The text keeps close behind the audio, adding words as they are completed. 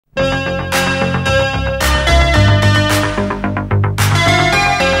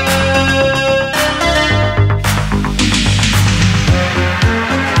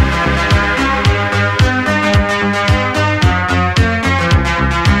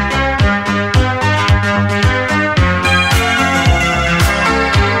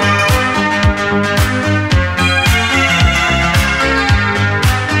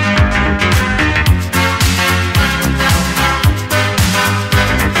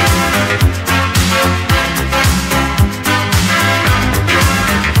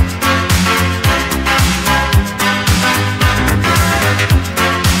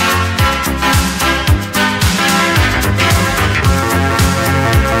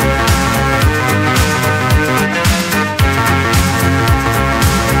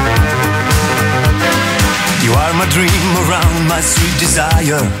dream around my sweet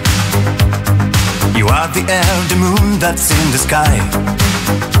desire. You are the air, the moon that's in the sky.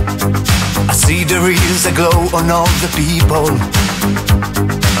 I see there is a glow on all the people.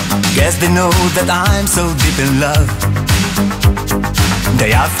 Guess they know that I'm so deep in love.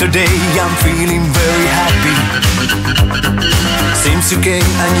 Day after day I'm feeling very happy. Since you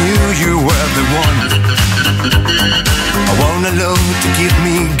came I knew you were the one. I want a love to keep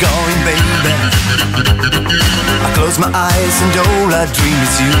me going, baby. I close my eyes and all I dream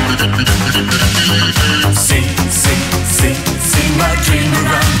is you. See my dream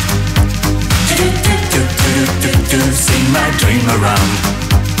around. See my dream around.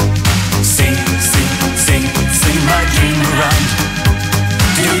 See my dream around.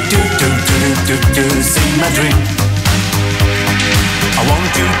 See my dream. I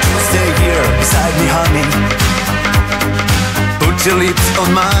want you to stay here beside me, honey. Put your lips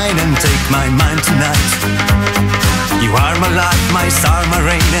on mine and take my mind tonight. You are my life, my star, my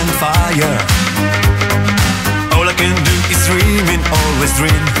rain and fire. All I can do is dream and always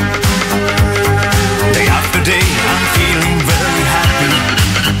dream. Day after day I'm feeling very happy.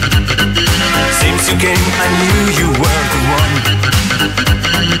 Since you came I knew you were the one.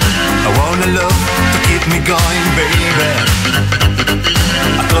 I want a love to keep me going, baby.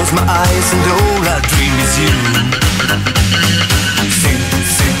 I close my eyes and all I dream is you.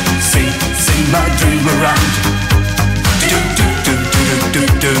 See my dream around.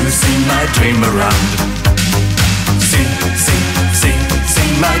 See my dream around.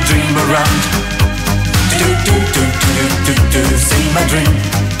 See my dream around. See my dream.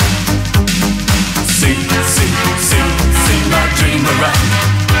 See my dream around.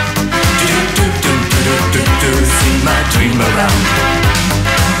 See my dream around.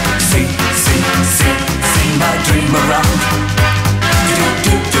 See my dream around.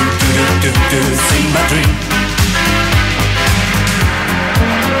 See my dream.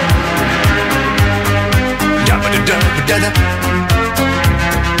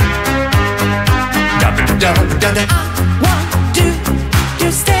 Want you to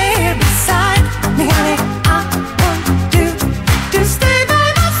stay